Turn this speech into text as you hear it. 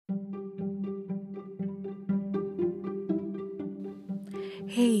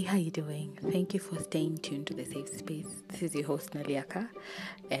Hey, how you doing? Thank you for staying tuned to the Safe Space. This is your host Naliaka,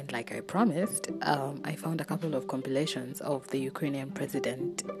 and like I promised, I found a couple of compilations of the Ukrainian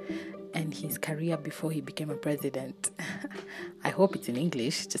president and his career before he became a president. I hope it's in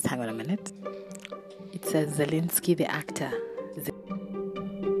English. Just hang on a minute. It says Zelensky the actor.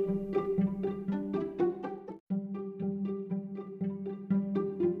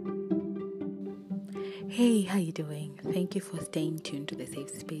 Hey, how you doing? Thank you for staying tuned to the Safe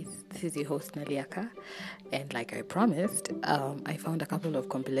Space. This is your host Naliaka, and like I promised, I found a couple of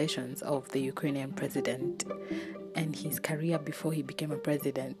compilations of the Ukrainian president and his career before he became a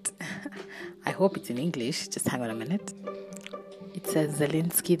president. I hope it's in English. Just hang on a minute. It says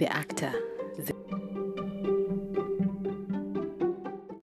Zelensky the actor.